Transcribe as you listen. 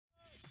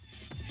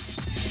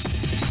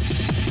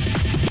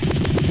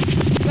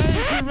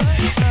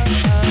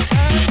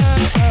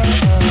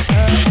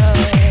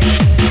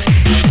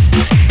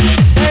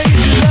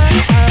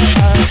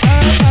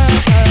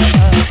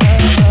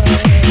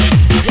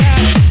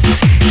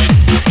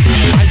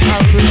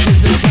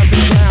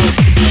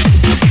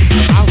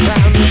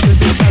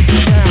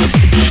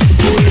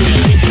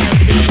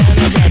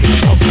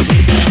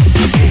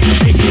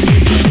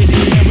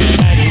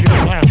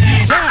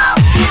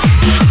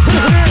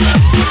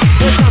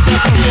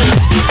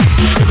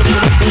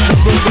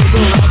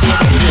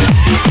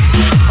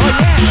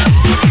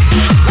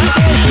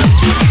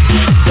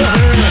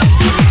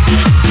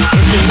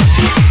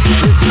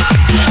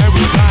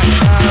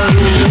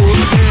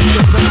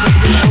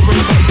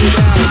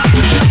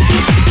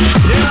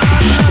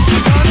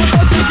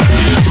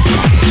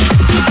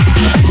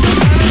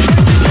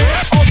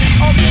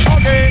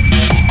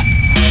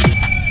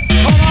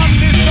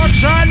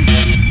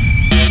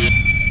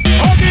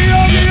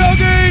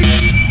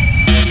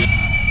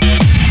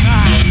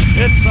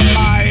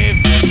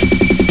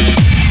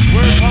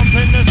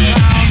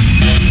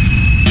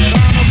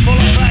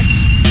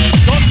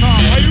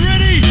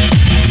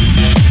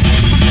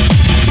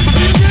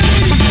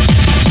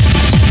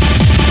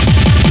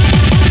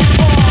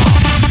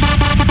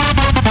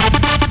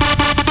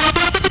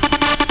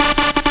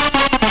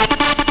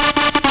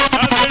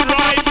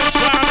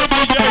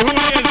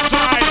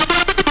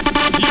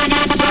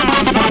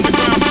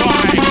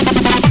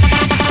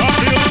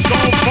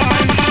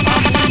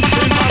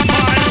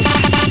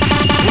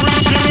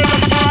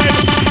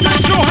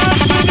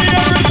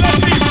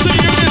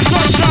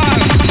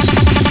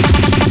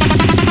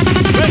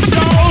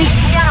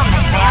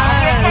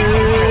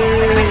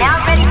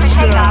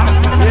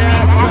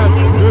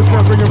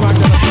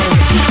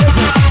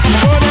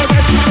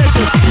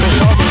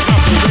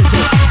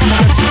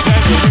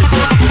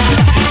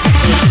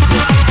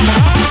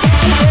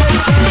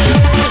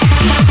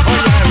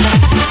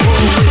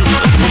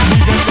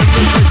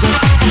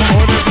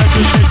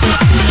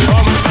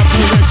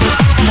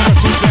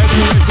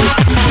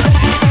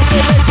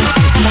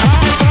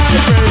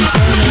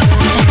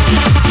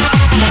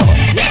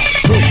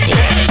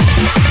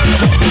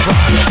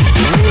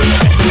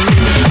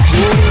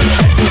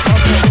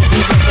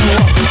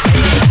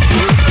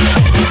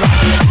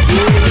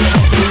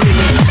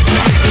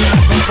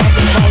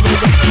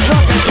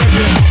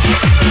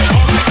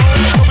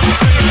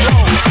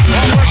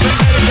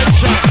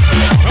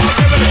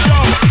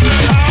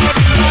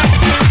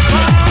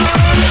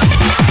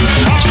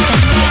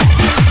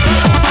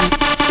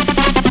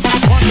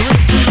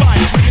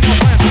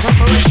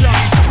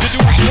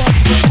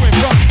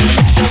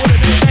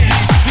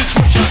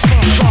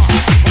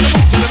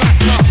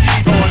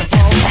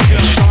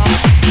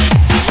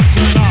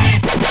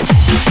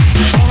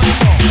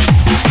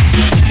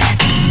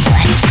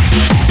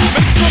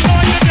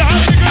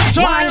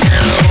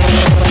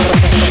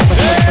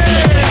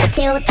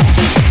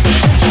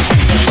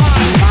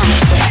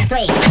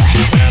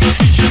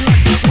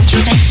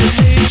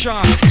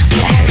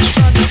It's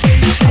my pussy.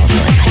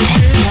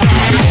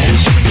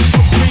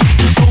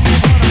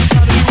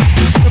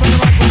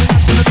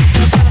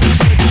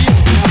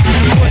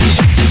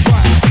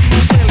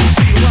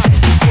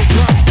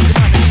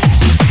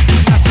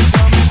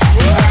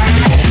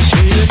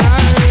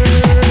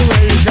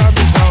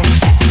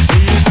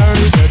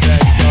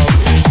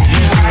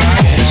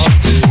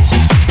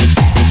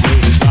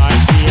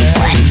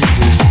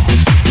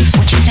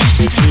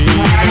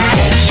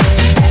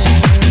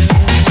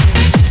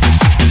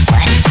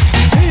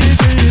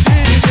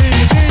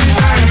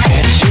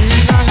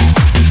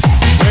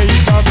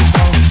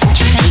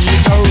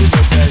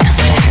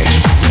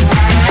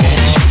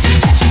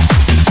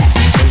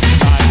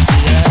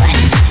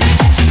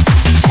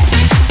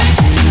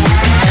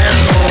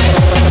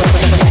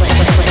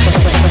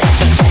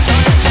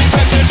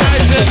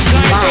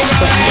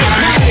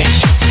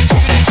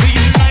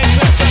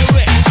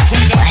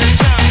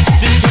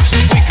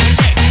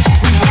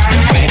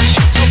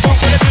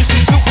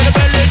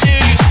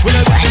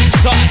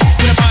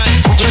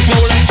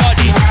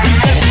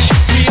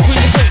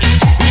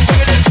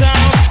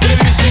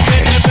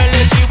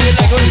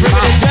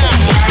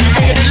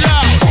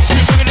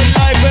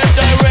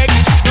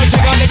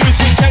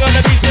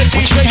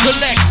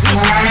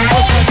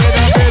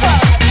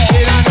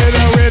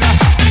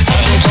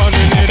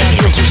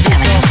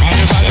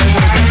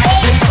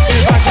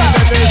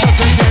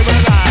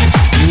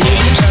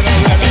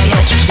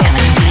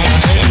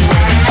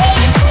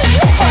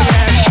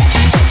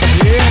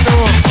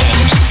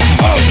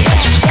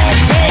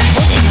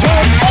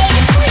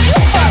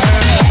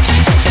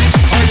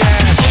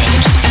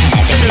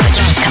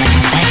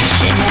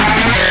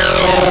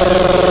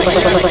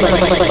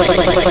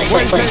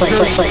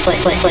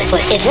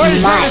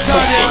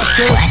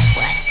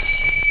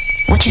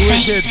 What'd you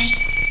say?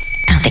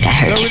 I don't think I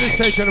heard you.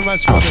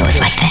 Oh, so it's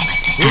like that.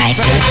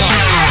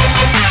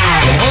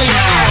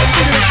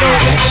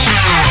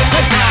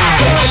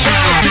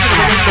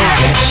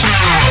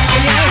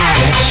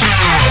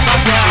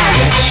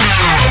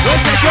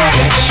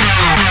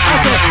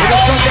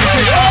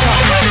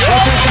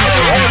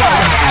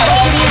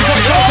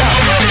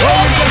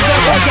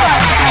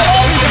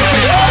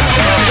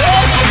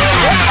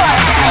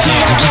 Alright, you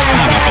keep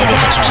saying that, baby,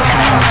 but you keep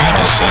coming home back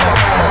and shit.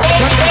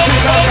 It's my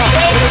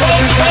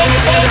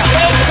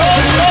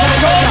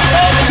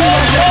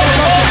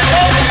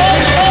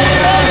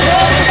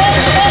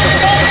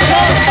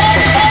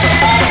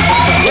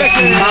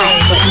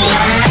pussy.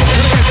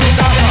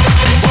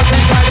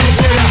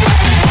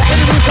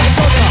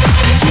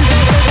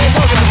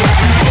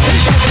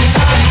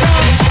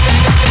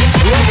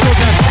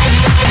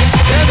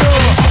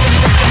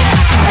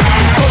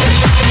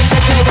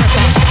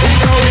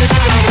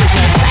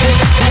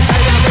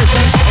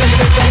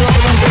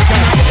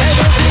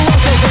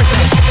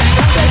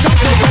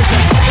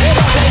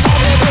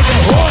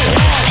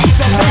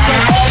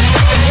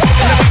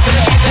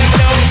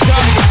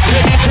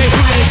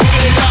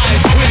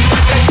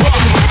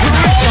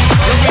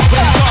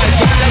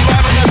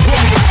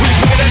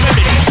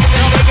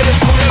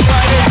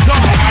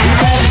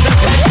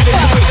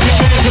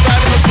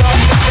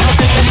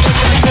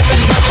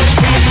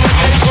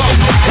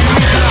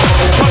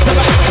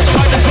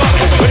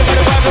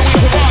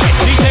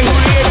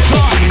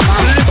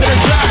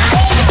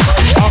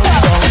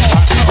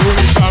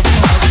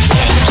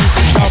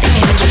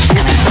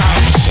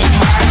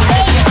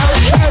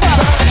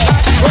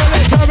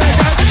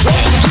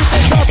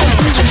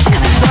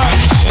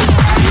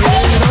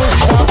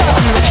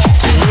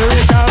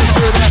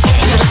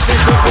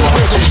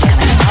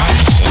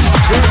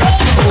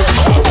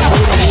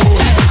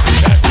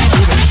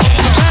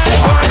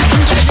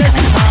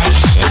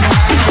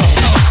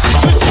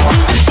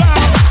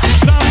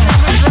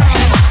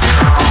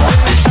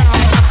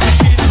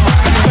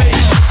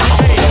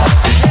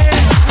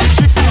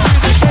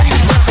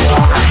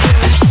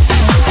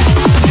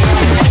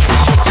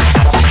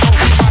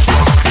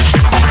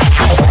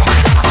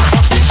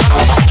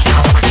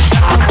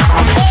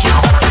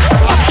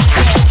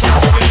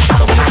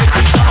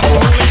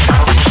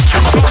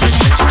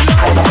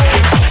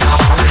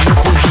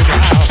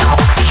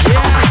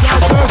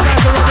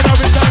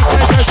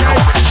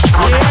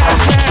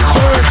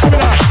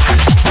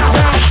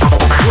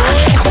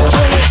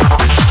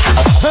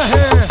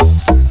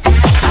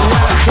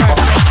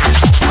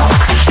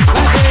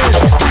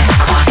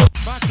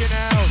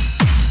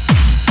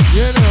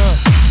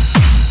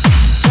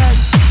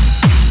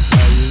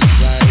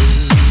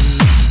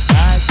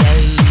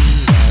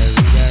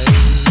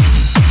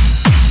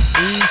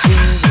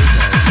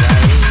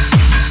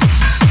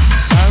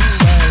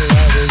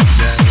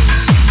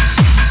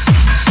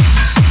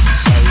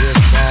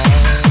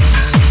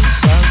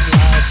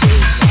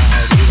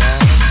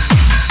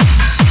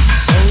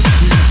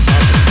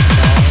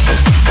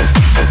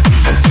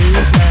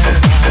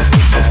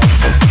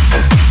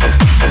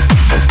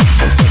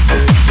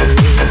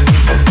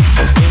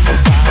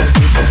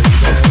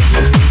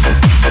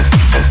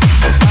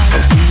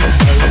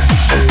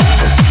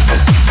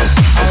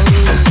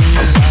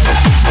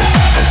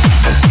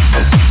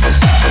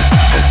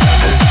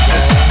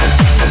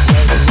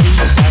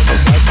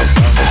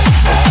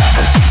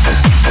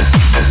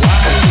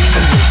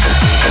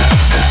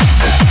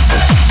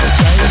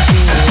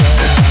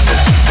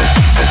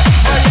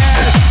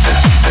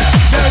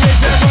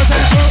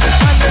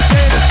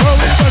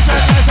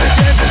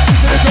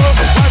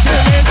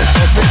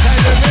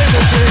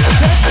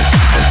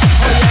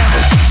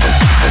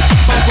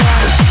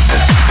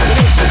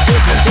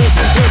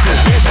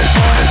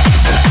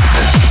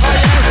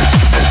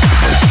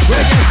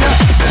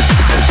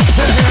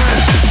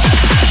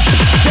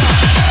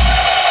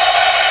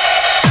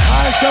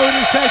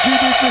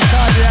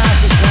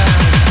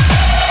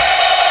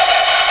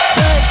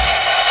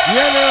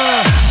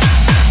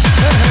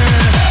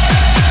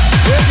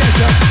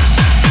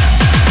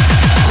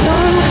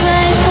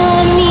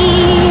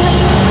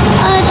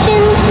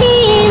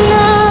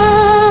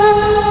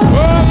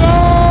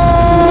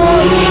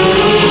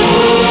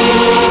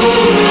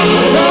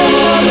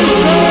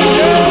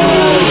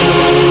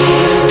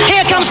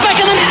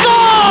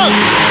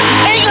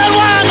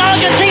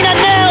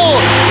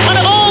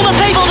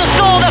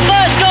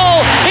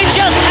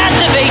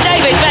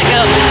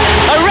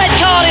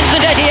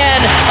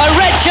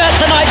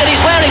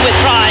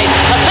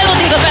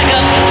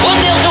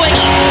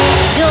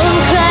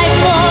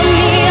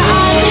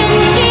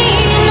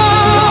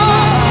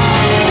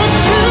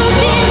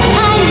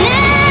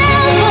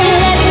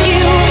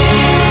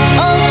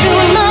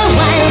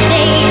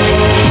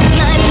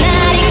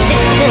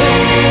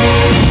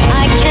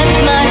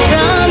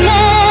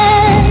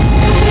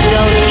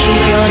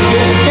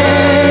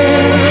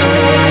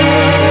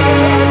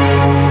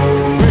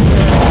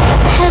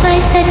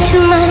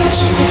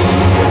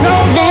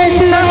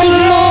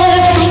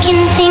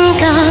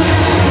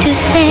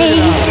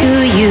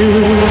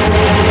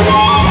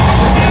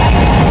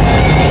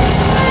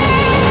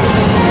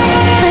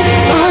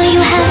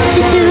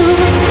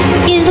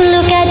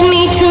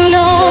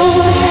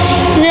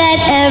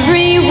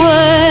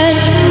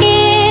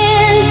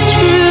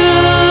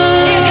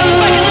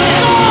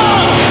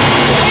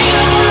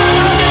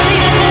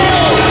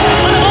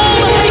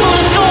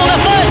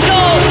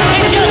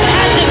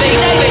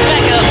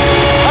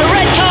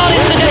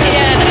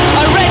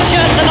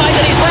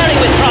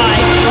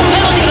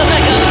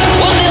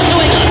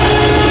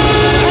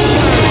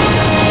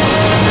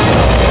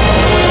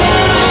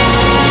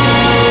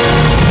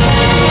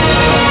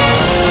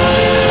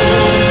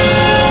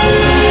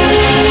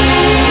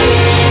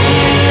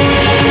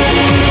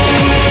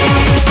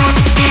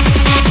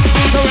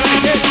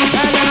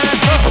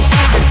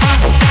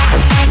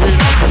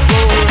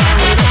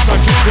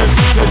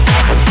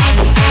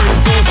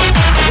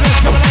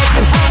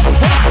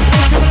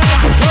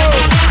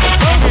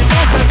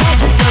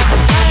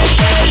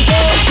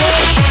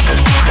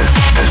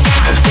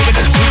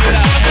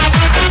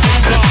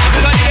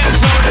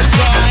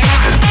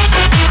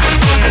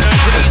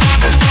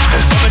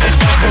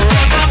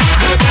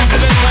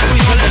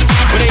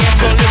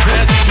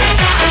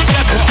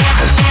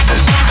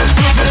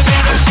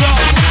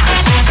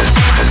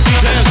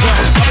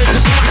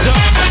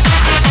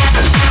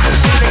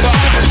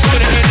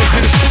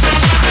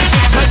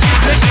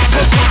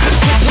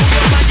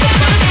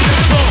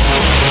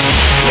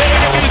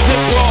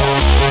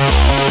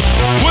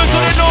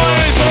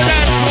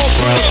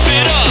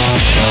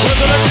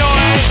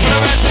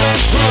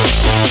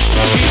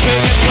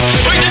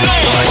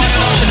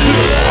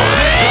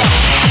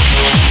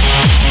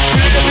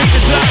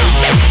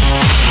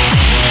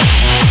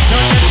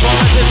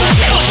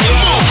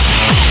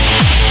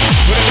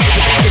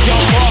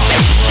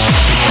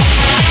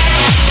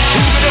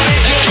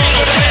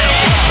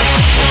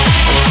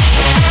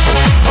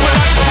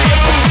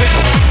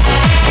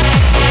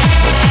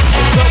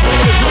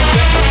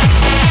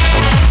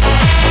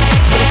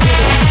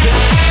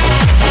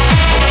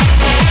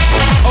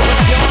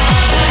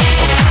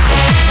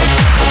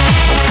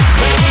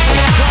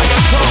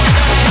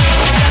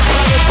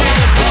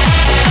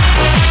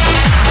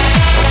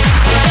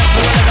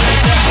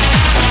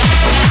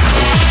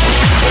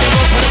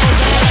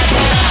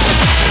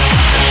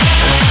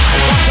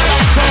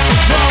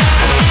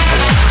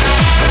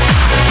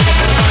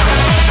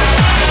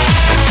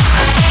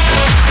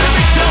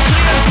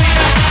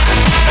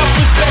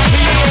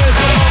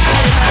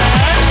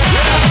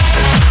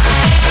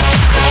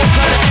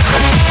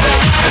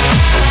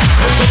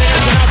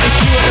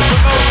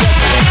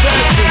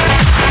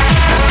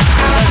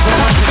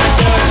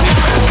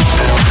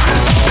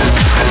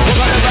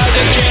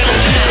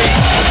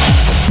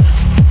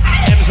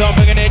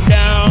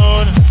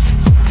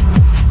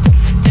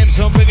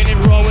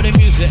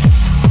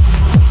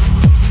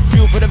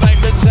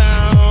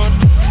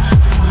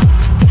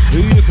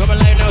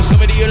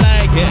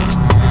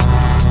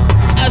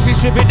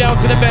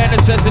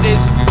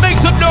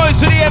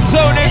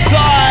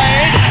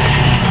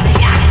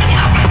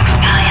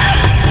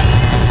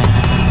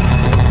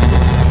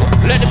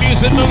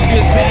 music move,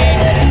 you see.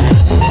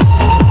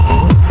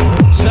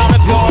 Sound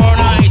of your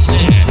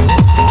niceness.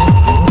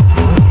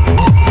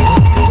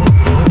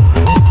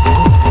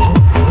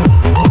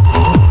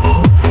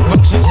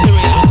 Function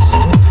serious.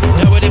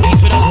 Now with the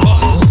beats without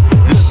fuss.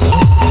 Listen,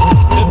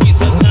 the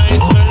beats a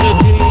nice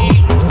melody.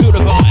 Feel the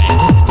vibe.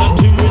 Time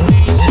to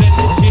release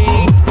energy.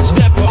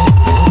 Step up.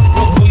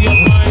 Go for your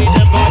mind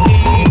and body.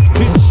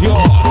 It's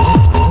yours.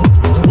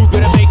 Who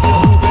gonna make it?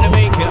 Who gonna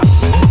make it?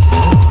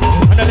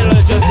 And a little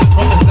adjustment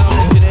from the sound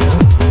engineer.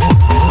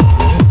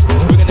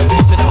 We're gonna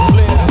beat it up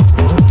clear.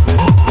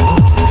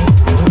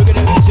 We're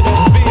gonna beat it up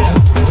fear.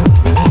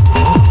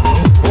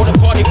 All the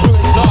party crew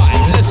inside.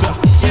 Listen.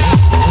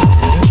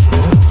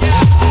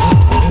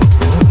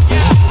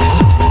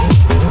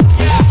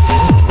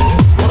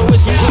 All the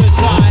whistle crew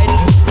inside.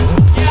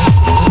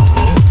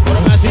 All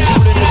the massive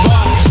people in the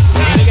bar.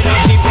 Sing it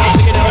out deeper,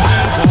 sing it out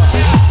deeper.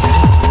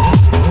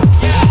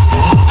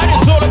 And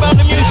it's all about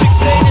the music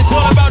scene, it's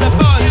all about the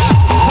buzz.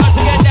 Time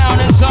to get down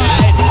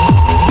inside.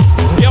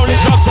 The only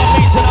drugs on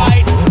me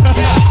tonight.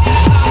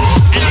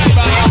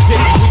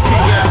 Antibiotics, we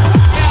can get.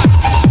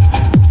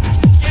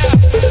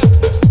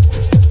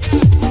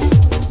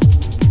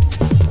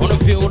 Wanna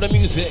feel the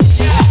music.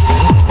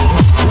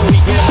 Ooh, we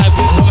come alive,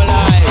 we come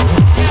alive.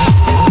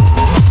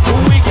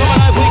 Ooh, we come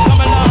alive, we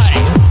come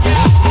alive.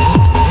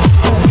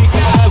 Ooh, we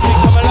come alive, we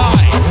come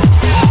alive.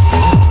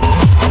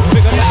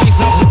 We're gonna be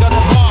something,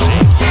 gonna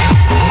find.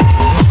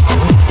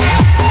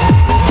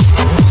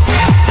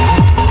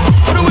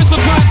 Put a whistle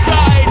to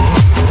inside.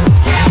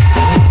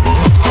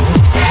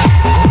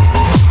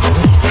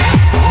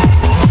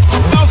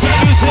 Bounce to the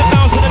music,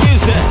 bounce to the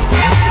music.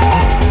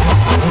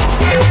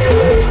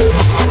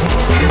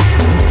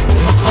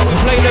 We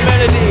play the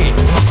melody.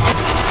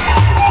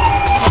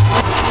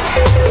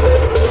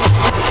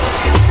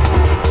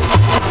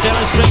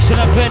 Demonstration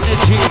of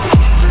energy.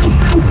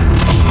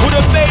 With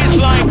a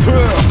bassline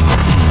crew.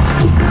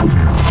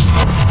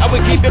 And we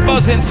keep it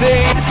buzzing,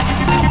 see?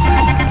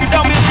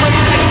 Don't be afraid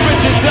to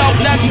express yourself.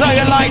 That's how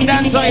you like,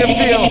 that's how you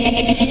feel.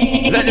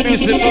 Let the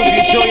music move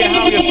you, show you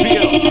how you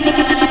feel.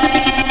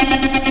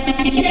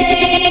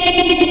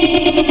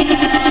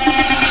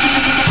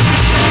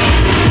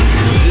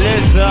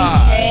 Listen.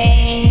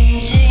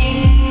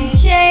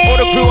 All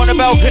the crew on the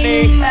balcony.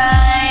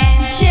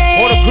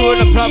 All the crew on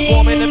the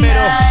platform in the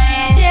middle.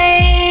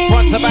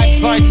 Front to back,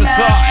 side to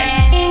side.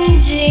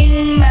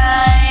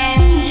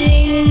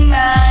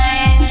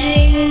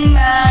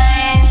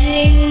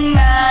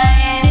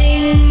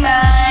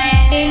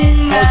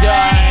 Close your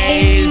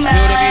eyes,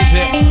 feel the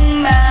music.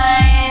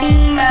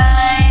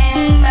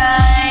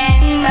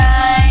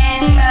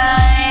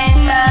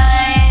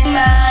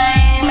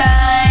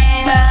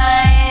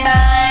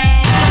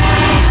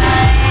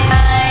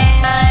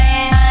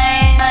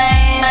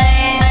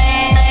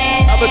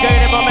 Now we're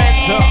gaining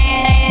momentum.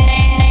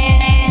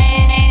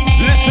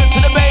 Listen to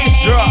the bass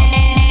drum.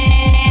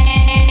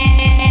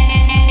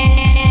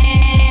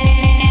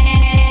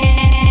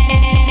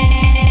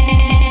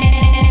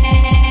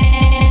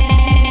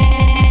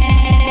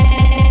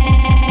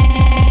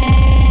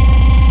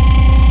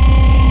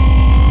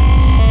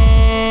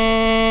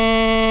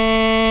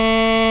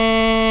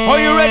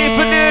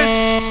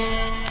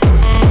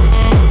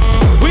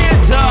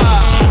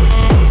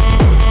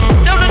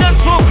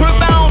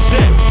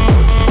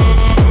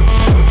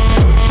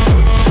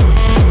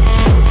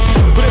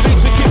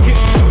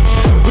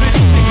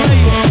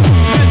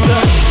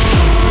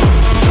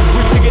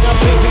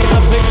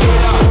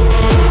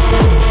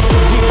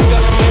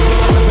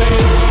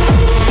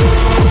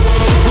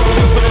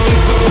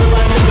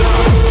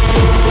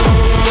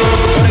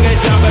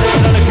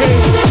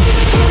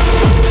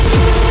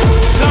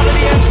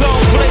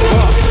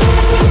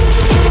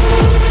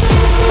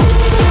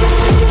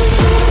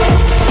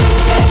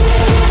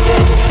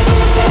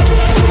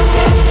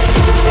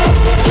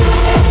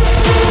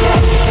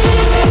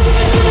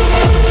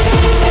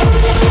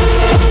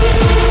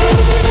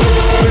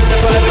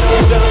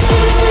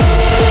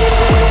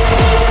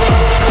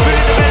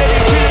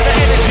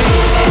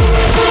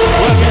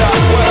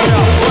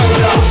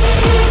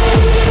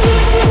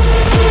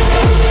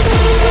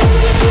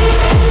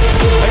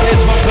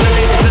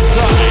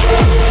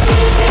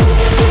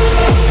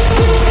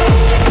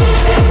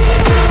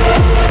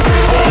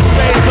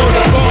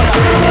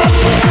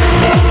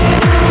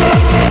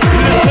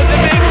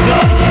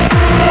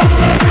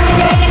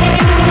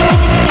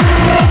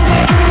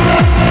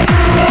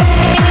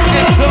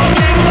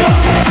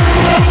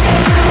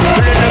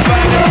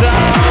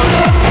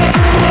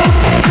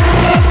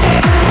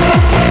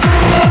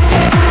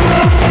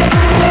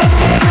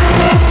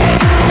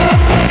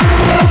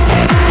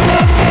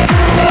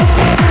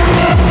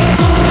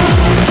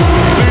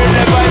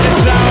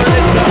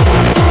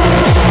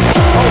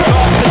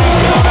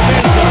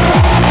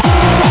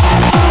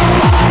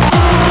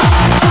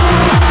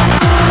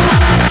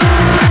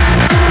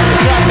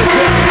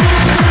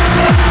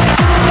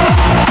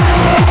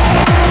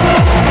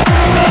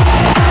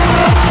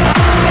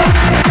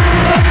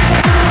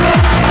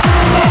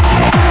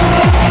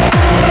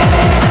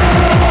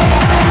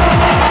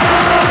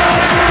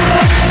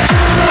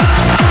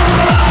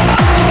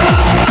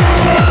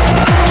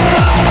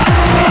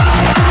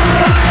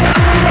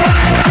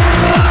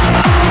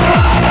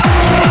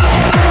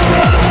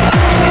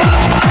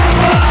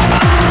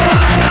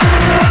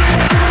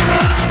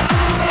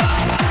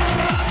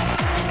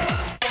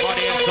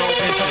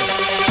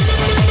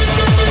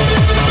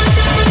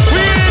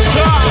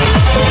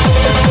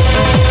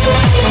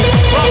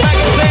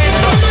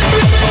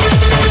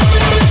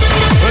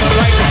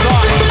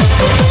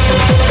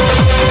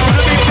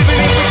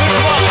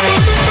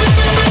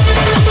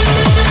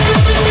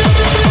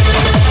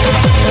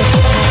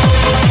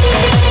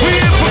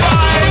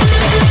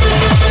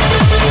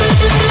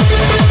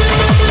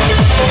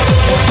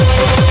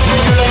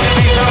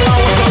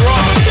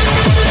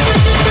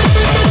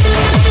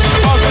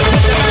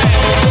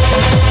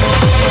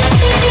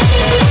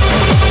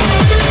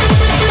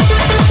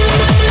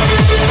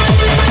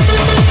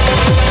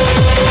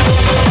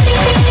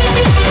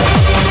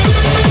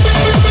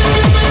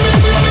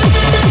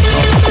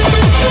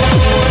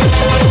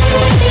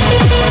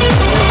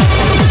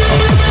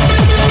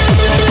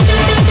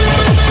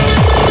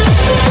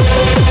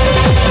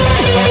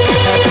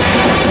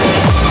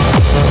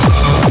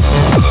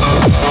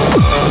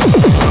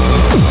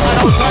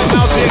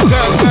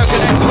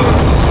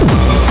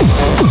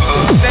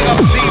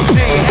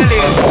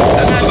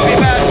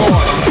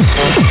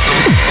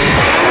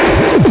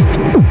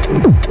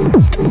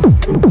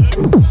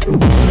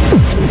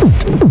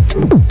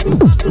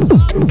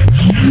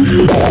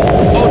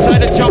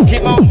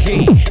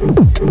 monkey.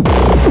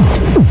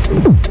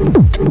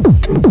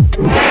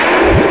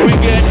 We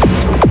get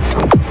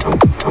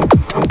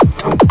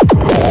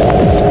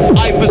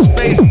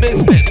hyperspace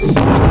business.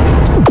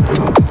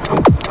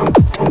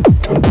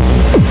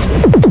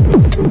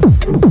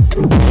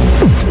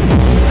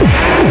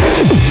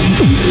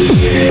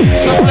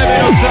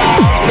 Subliminal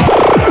sound.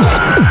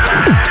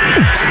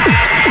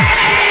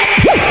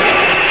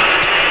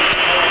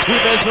 We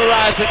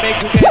mesmerize and make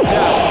you get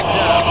down.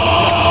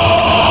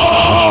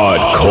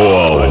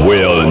 Hardcore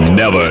will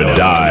never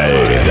die.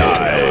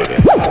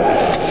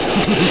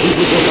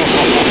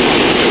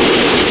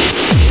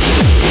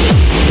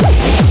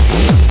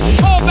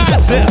 Oh,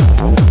 massive.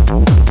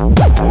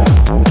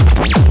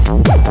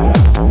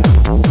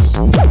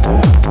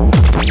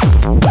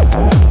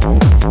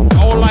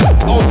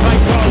 Old time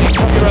quality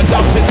from your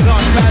adopted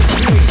son, Bad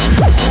Street.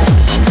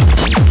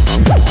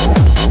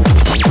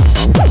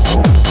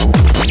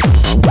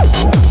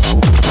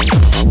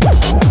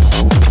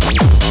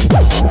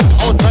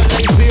 Old time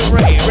lazy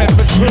array, red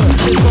for true.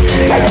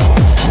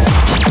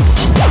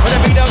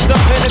 Whenever he does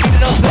something, if he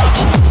does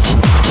something,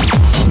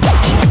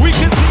 we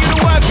continue to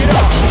work it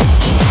out.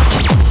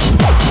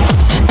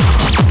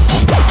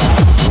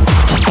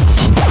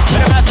 But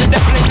I'm at the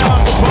definitely know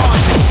I'm the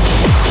party.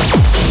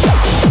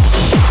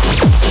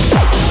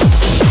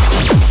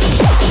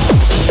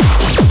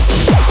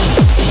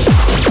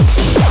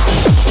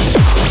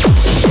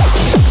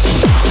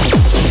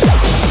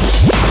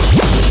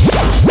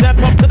 Step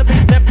up to the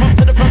beat, step up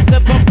to the front,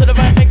 step up to the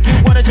right, make you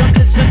wanna jump,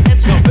 listen,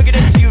 so bring it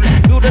into you,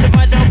 like, feel the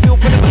divine, now feel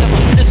for the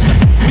rhythm, listen,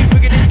 we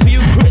bring it into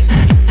you, Chris,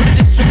 for the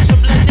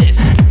Dizstruxshon like this,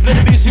 let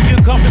the music you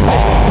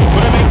conversate,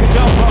 when I make a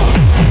jump up,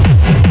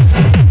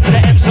 when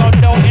the M-song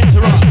don't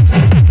interrupt.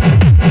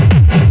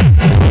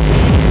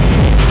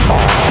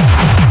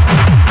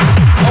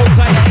 Hold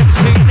tight to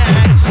MC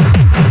Natz,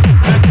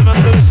 maximum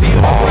boost for you,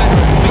 right,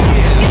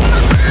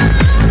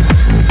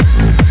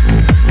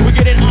 we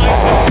get it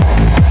iPhone.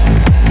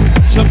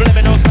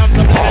 Subliminal sound,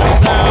 subliminal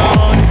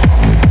sound.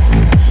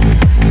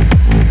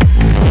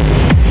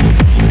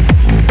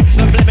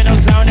 Subliminal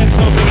sound and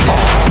subliminal.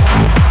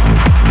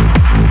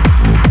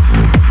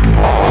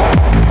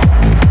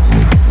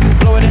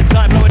 Blow it in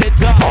time, blow it in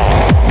time.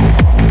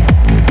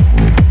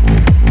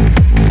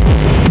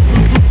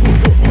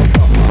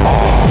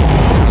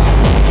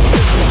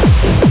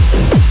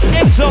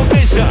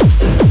 Exaltation.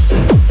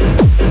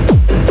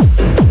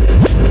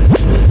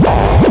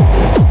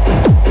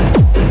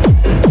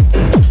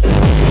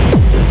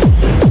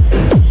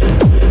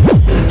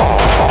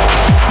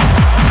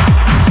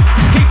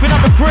 Keeping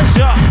up the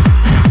pressure.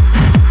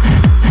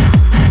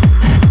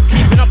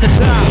 Keeping up the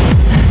sound.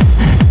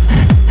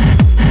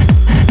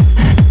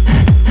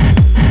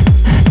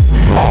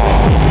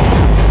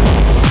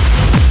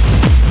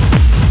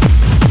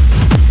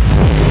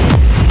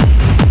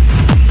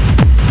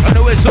 I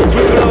know it's so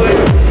quick blowing.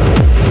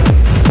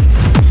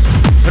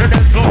 But the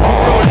next floor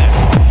keep rolling.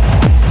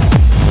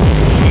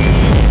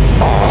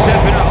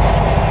 Step it up.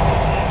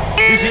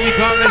 Music you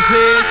can't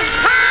resist.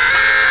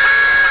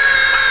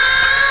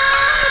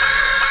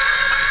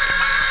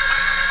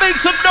 Make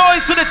some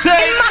noise for the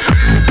tape.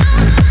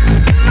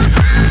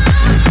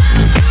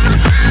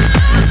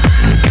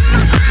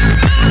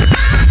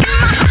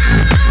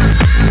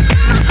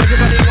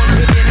 Everybody wants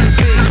to be an MC.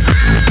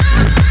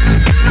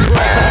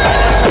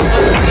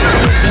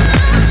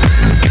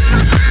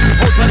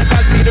 Hold on, if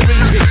I see the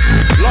repeat,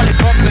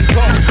 lollipops and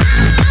coke.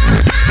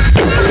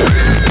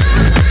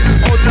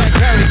 Hold tight,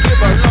 carry,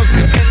 giver, loves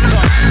it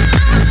inside.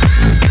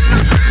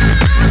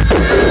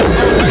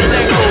 Hold tight,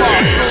 take a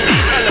walk.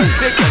 Hello,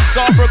 sticker,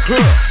 Scunthorpe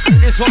crew.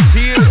 This one's to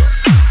you.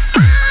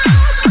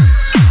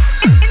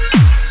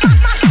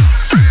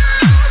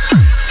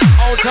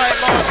 Hold tight,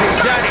 Martin,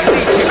 Danny,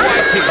 Leachy,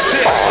 Whitey,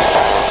 shit.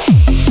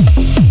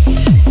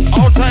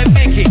 Hold tight,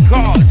 Mickey,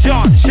 Carl,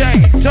 John,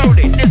 Shane,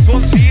 Tony. This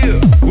one's for you.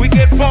 We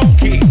get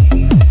funky.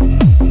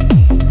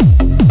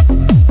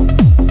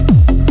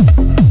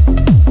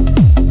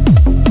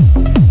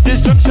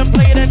 Dizstruxshon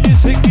playing that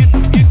music you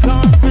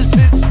can't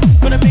resist.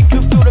 Gonna make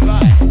you feel the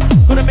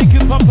vibe. Gonna make you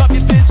pump up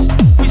your fist.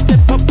 We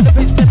step up with the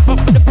bass, step up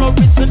with the flow.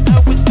 It's an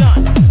hour.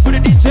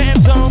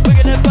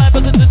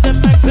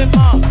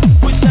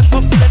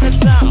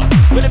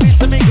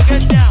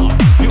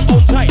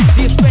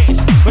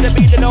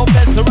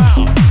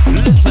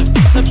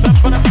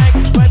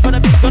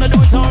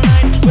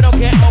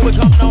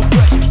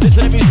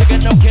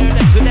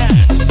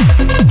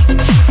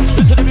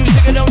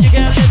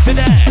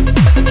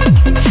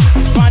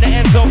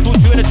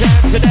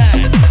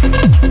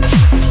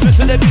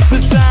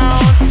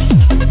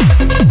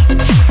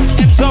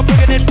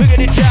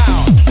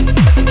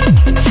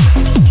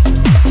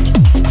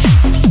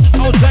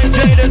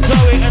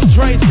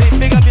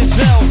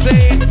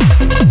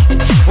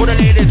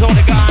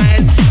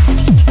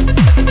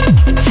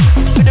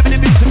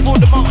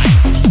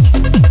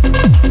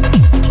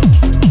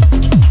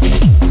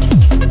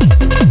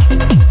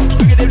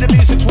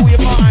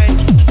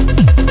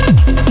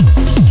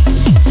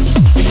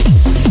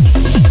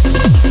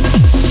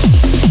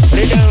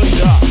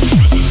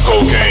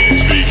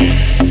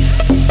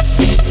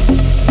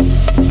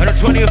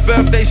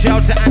 birthday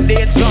shout to Andy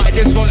inside.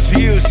 This one's for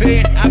you, see?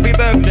 Happy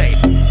birthday.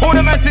 All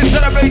the masses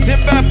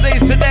celebrating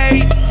birthdays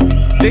today.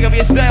 Big up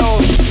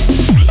yourselves.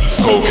 This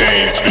is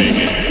cocaine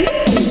speaking.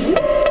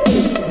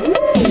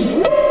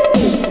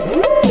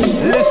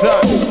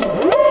 Listen.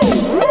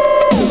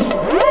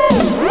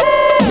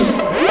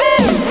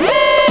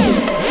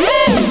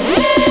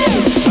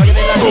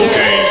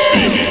 Cocaine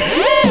speaking.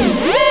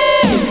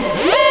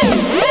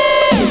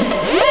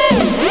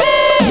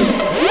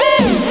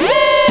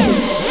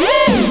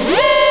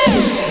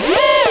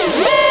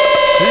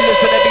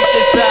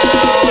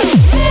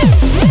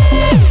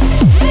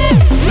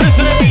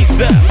 Listen to beat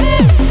step.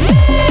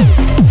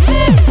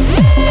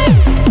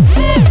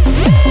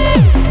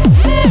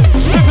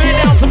 Stripping it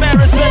down to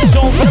bare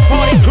essential for the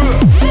party crew.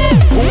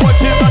 What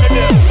you gonna do?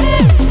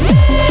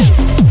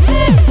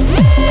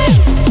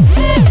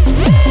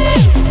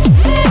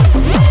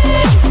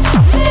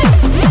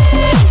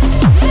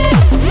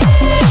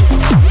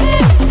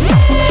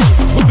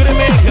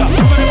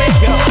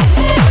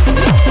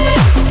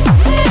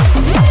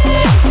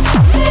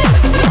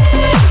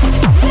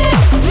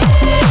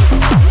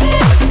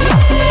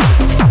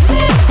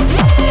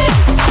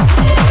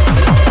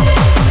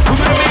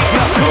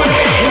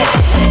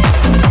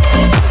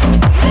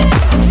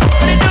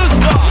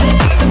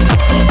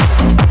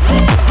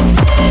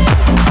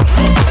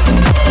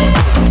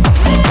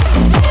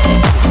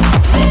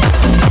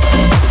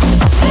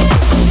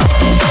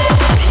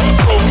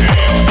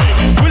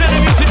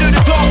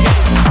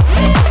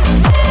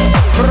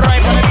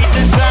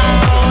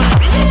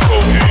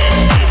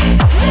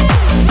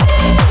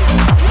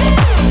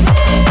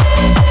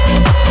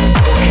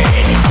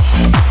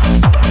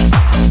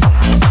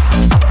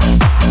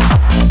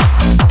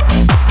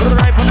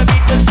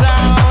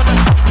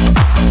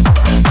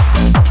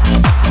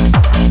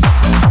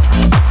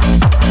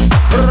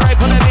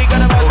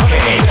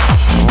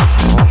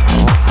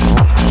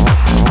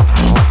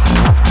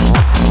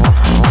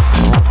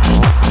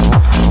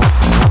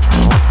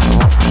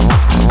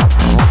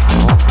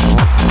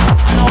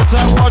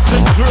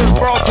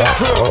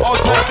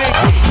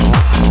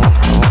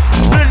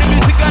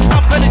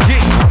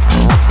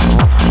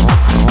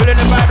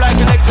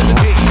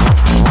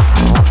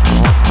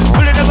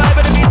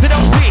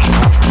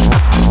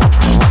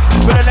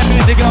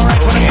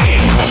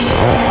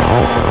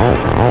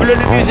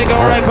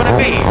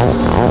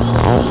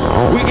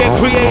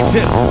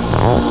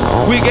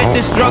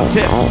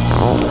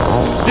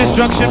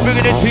 Dizstruxshon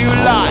bringing it to you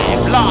live.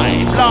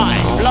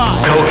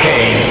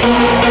 Cocaine.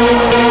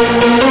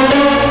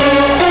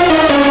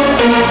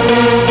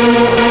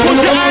 Put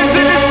your hands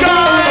in the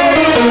sky.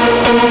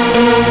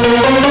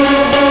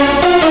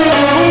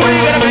 What are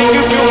you gonna make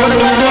you feel for the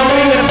right now? What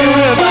are you gonna feel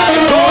the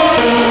vibe?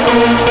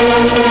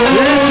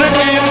 Listen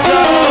to your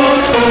soul.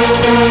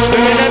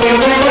 Bringing the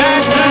music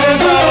back to the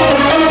bone.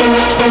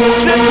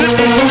 Listen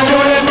to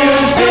the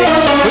music.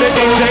 Put a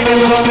DJ in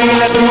for me,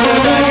 let's do the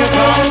bag and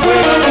pump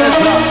with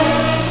a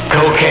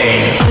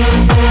cocaine.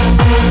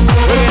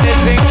 Bringing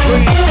this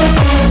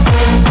increase.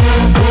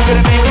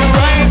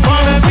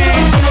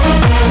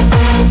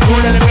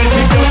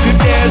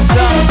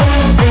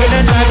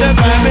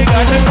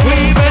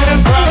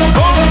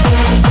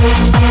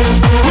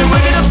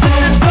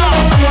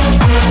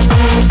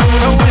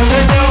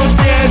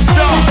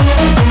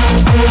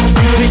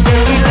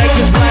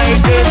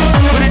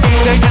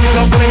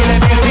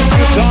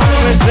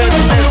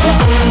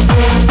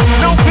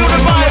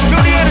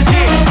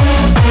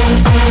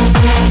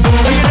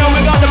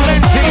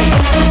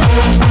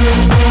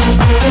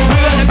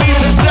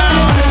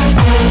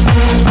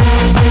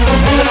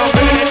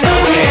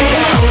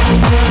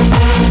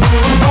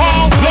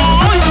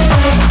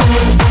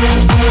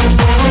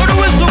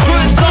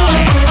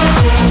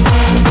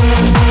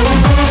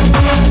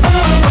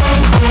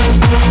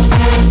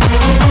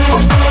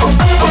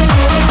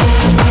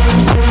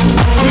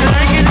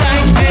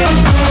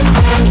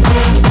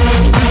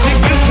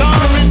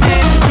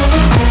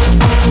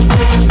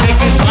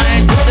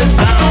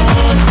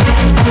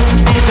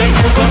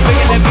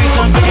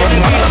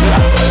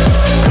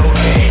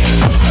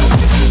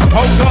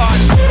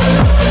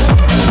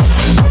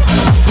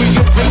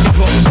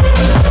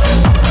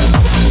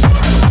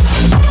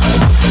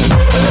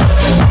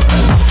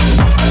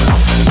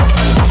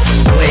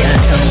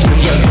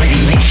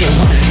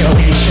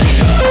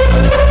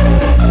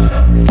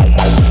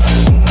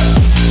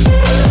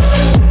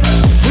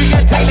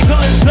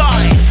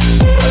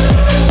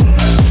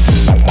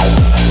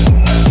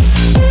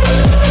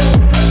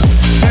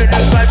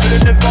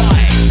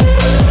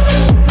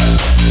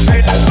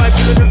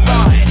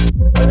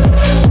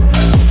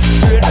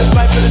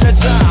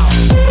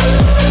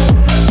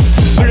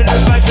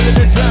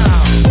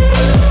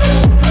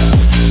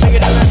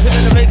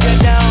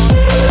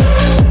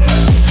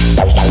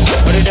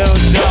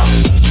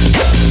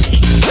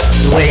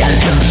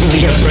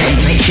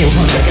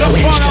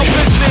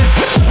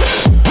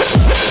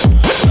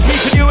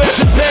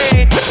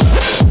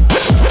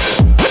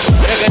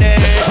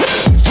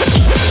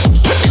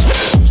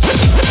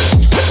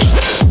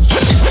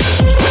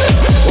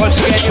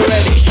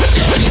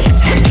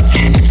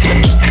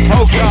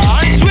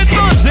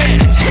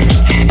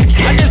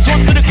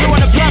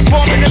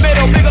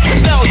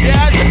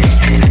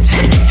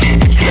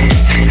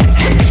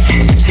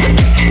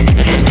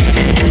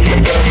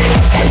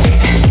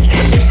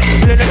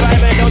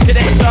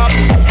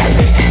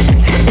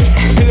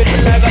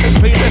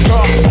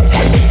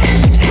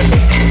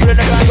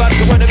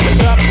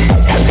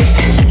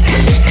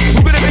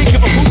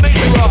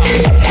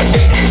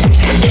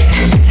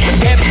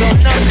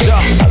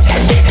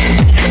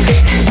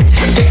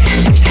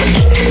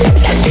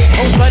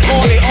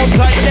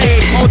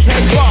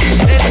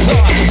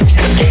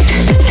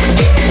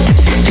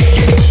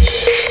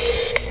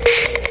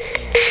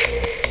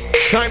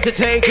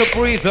 take a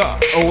breather,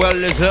 a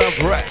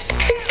well-deserved rest.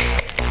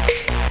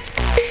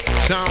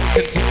 Sound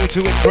continue to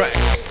impress.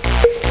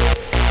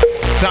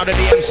 Sound of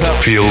the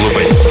M-Sub. Feel the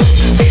bass.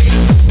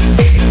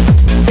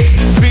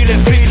 Feel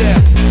it, feel it.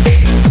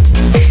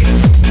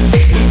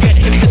 We get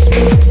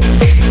hypnostic.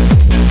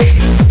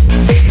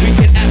 We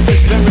get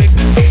atmospheric.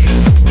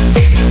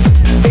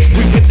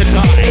 We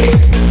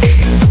hypnotize.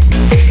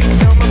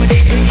 Now mama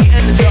DJ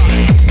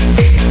energize.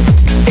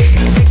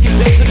 Make it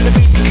better to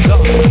meet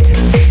inside.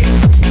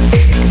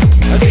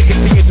 As we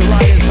continue to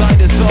ride inside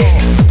the soul.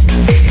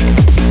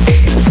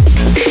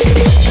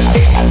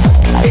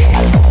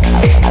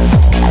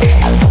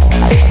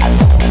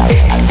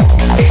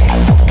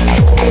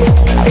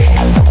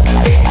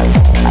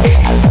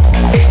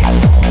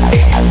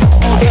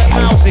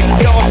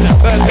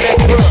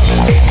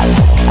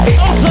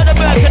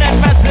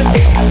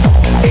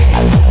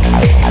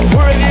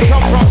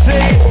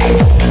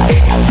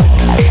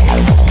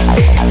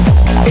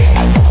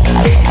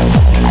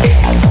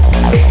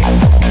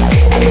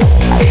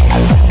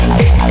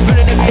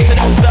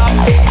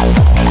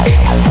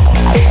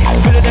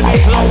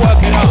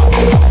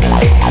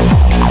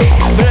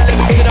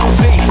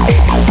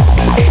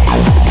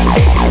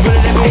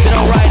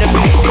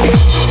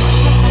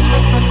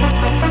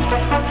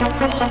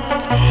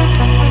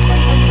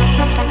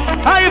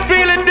 How you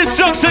feeling,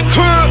 Dizstruxshon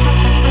crew?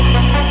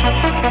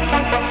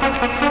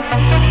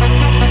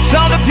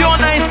 Sound of pure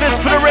niceness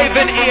for the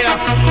Raven ear.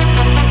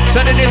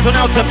 Sending this one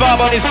out to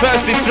Bob on his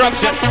first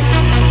Dizstruxshon.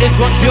 This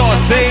one's yours,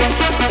 see?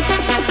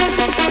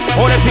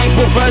 All the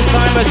people, first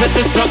timers at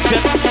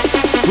Dizstruxshon.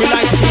 We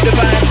like to see the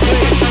band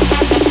clean.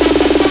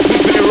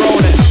 Keeping it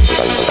rolling.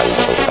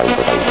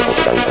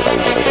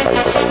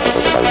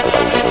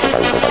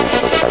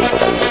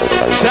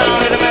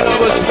 Sound in the middle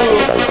was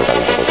smooth.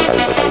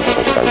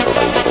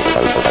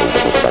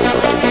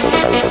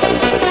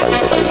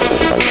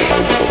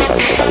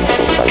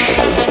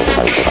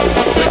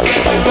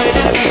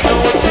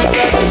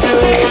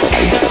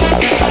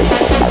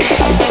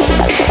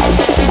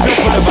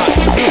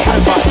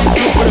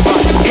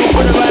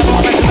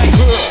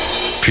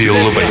 Feel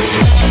the bass.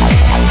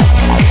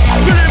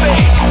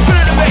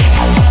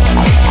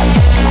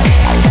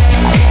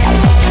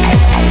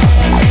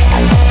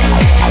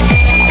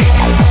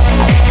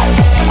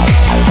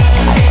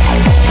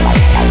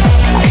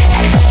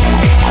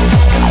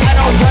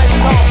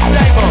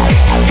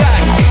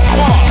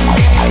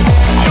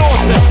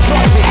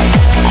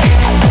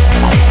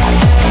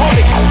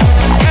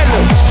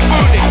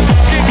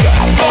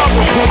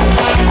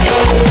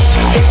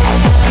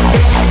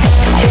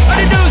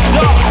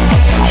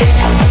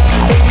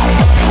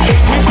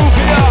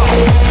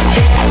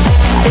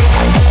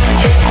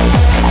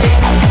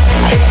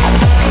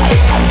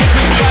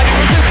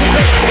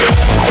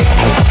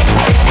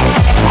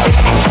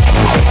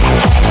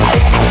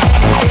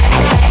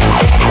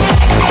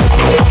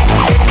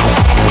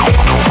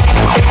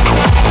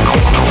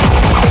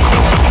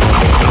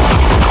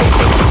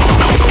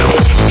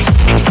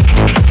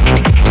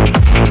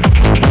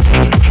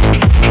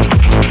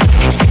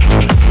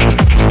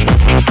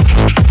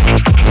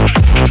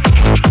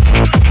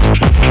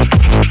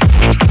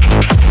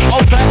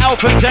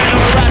 Put down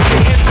right the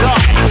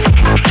inside.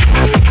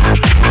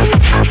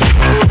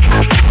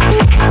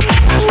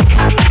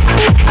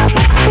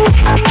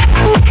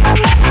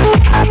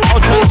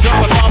 I'll tell you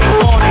something about the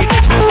morning.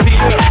 This one's for you.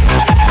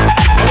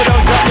 And we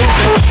don't stop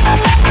moving.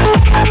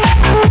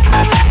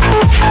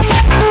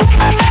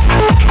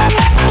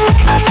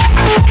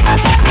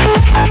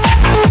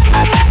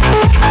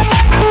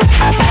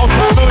 I'll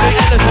try moving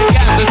endless and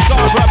gas the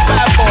Scunthorpe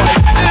bad boys.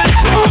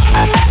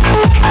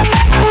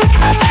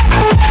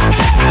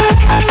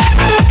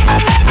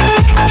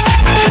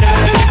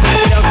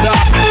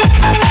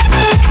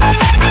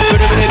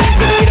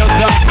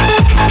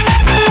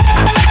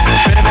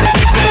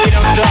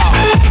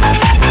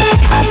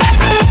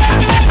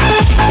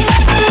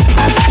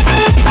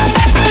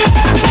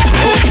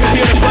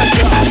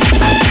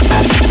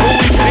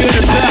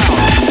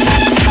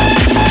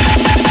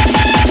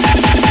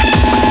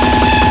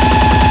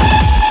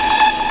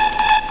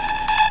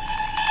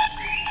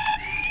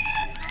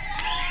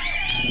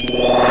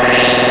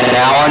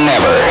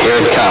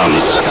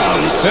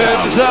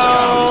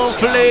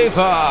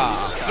 Flavor,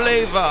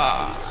 flavor,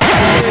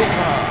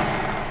 flavor,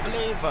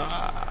 flavor.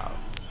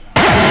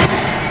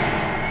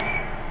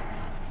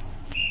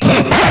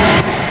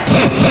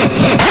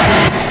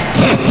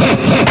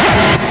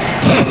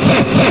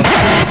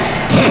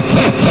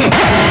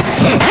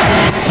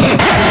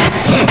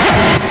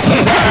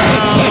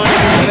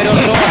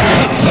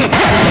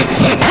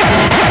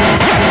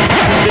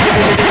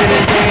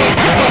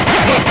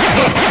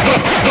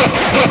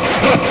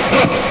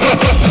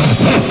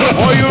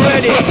 Are you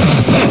ready?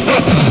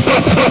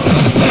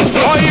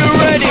 Are you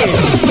ready?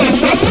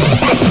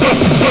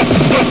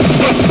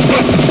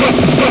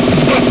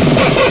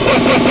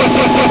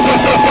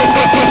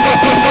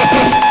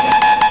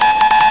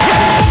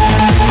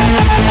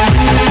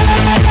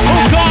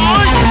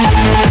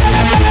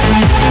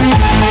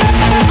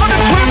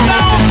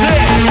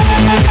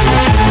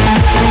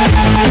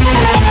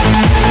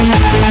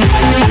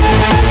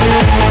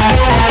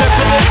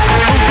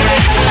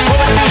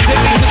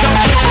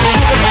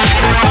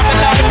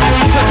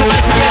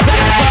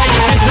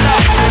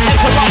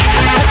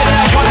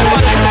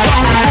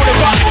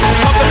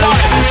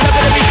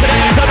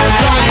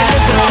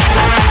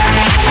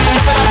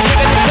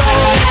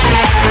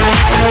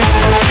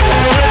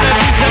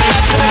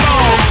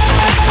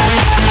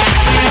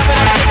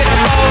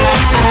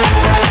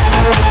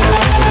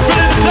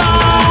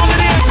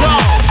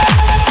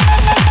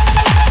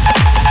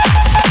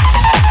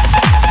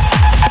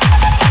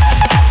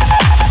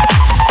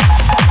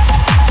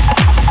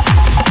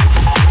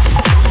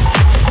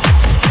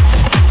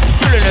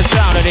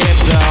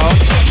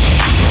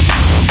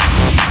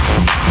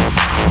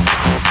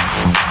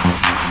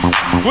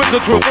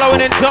 Whistle crew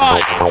blowing in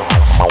time.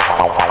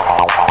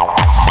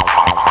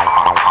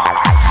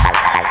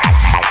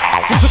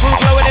 Whistle crew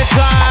blowing in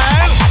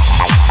time.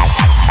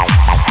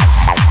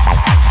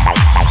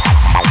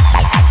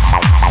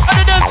 And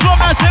the dance floor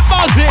massive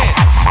buzzing.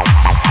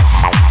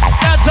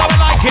 That's how I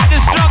like it.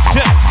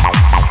 Dizstruxshon.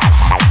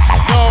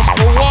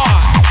 Number one.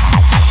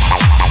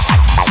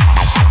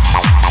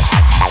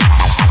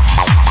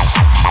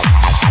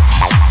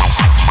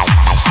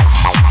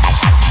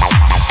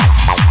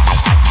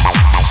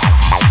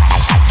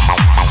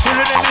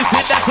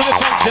 That's how it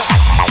function.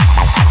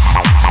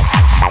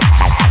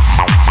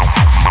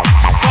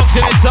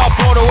 Function it up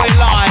all the way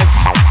live.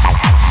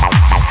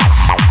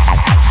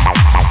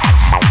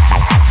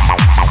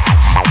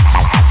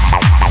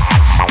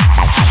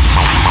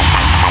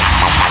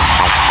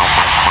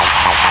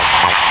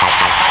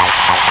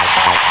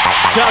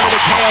 Sound of the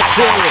chaos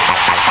theory.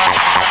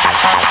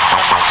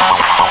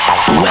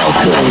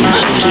 Welcome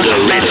to the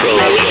Retro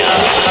Arena.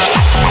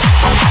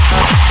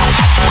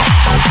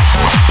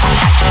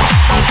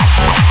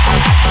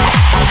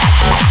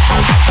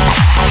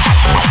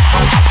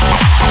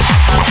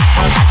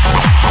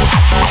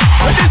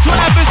 But this one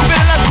happens to be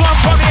the last one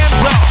from the end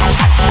zone.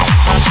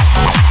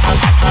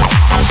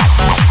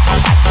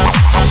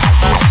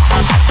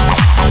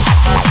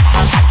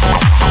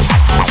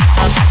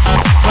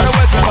 Gotta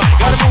work your body,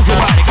 gotta move your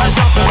body, gotta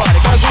jump your body,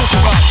 gotta move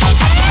your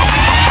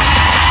body.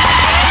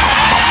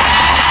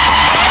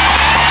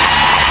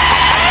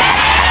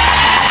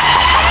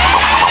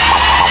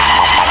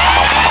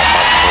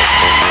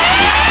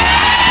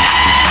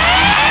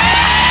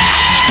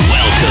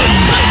 Welcome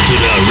to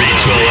the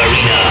Retro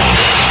Arena.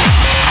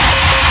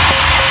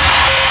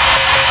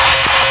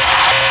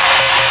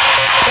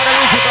 Gotta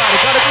move your body,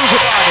 gotta move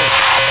your body.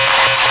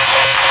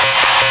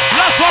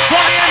 Last one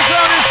from the end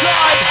zone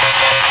inside.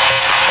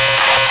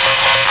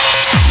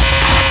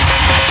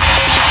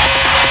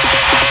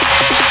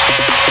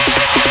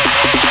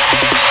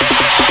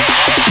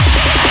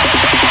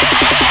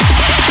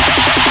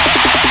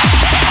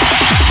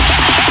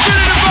 Get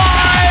in the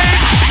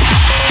vibe.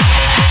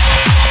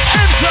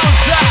 End zone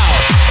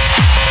sound.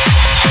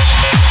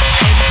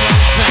 End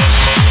zone sound.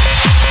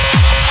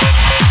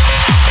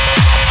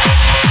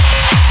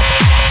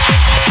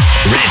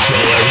 Retro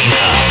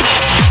Arena.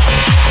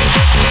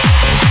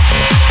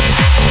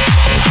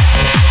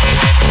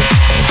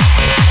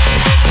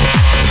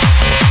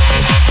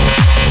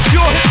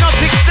 Your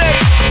hypnotic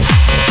state.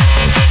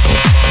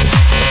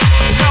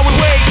 Now we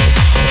wait.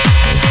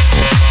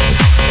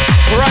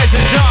 Rise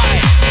and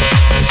shine.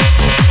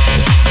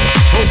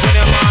 Open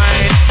your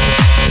mind.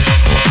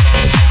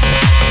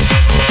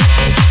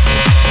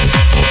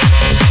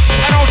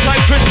 And all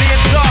tight crispy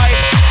inside.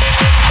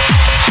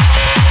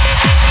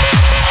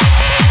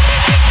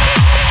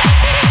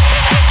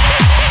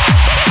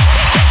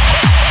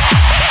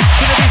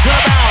 To the beats of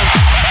the bounce.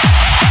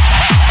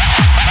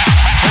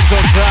 End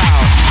zone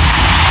sound.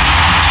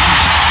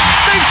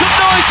 Make some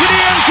noise to the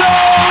end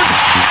zone!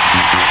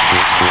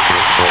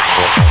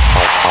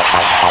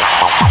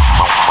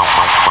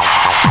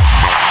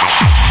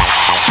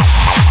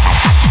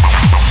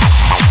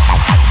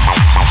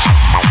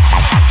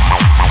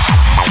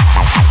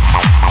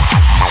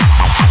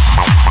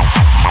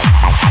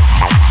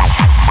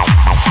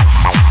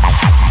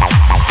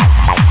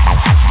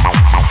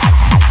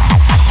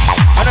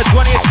 And a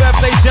 20th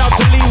birthday shout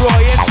to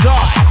Leroy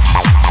inside.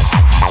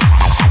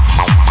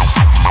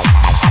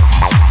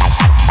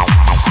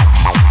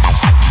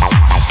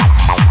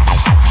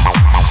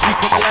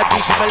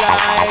 Keep 'em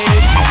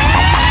alive.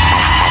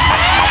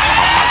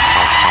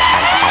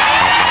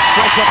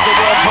 Fresh up the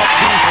World Cup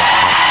people.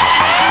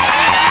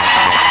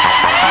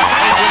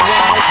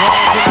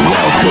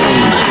 Welcome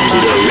to the Retro Arena. Welcome to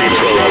the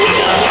Retro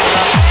Arena.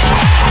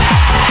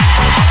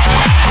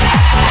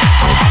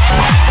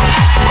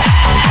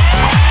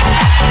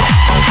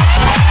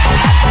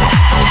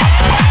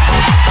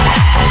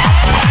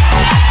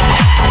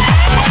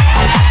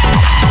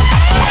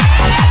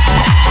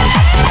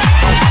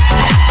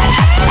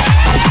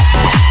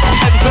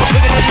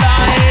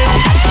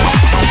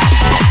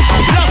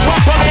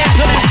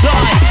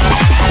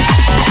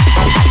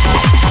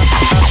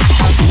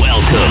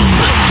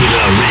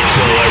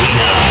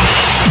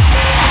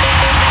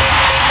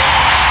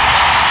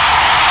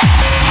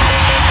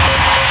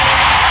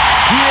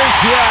 Here's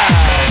your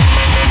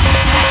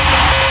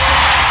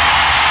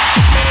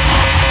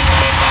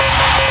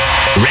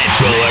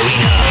Retro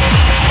Arena.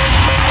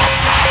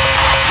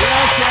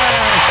 yes,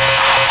 yes.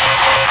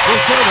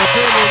 This ain't a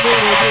thing,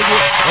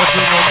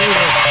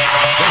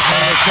 that's how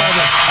they try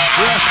it.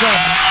 Yes, sir.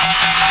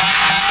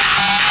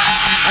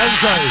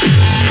 Enzo.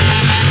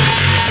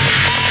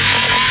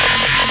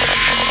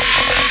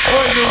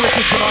 Oh, you're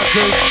wicked tonight,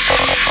 too.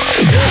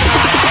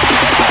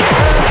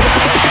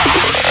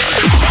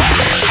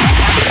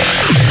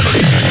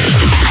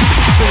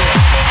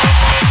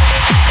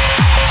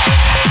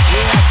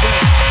 Yes, sir.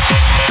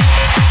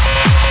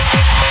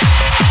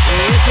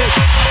 Wicked.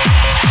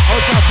 Oh,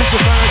 it's our picture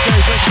fan, okay.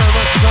 Thank you very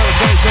much for trying to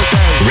play, it's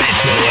okay.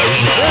 Retro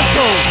Arena. Let's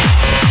go.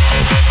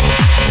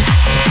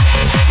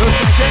 Let's go,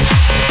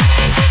 okay?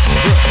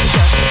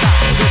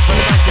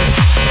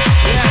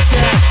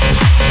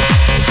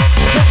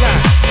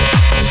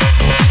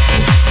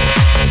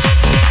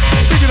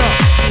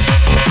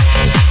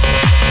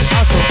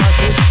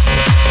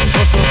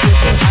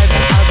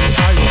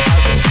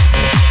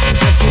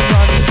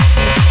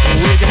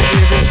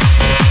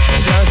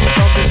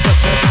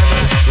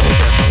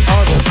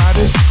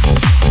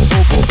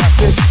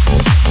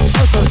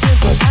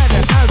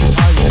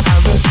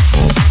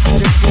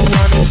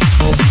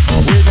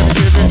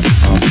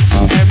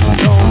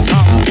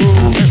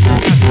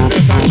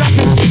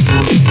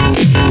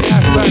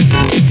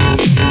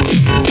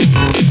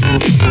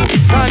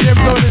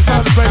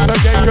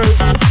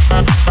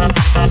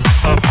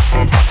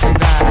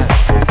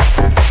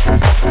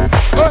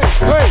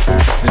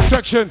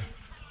 Dizstruxshon.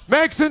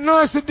 Make some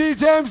noise to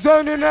DJ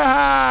Zone in the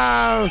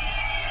house.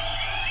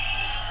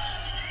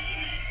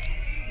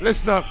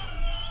 Listen up.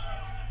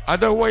 I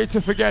don't want you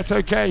to forget,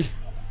 okay?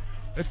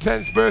 The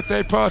 10th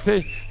birthday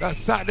party, that's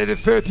Saturday the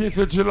 13th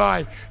of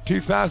July,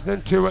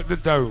 2002 at the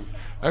Dome.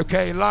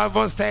 Okay, live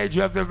on stage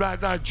you have the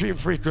Black Night Dream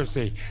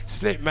Frequency,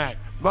 Slip Mac,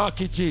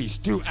 Marky G,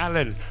 Stu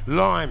Allen,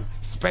 Lime,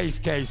 Space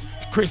Case,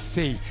 Chris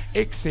C,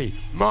 Ixie,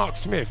 Mark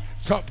Smith,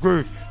 Top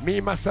Groove, me,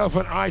 myself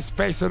and I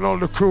Space and all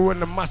the crew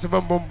and the massive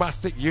and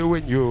bombastic you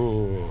and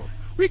you.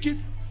 Wicked.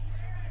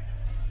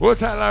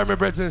 What's that, Larry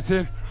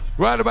Bretton?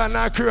 Right about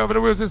now, crew over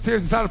the wheels and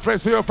steers inside the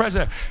place for your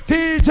pleasure.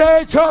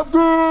 DJ Top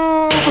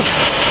Groove!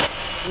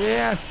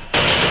 Yes.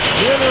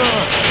 You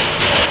know.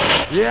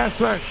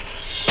 Yes, man.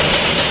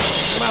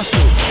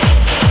 Massive.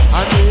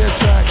 I mean,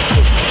 attractive.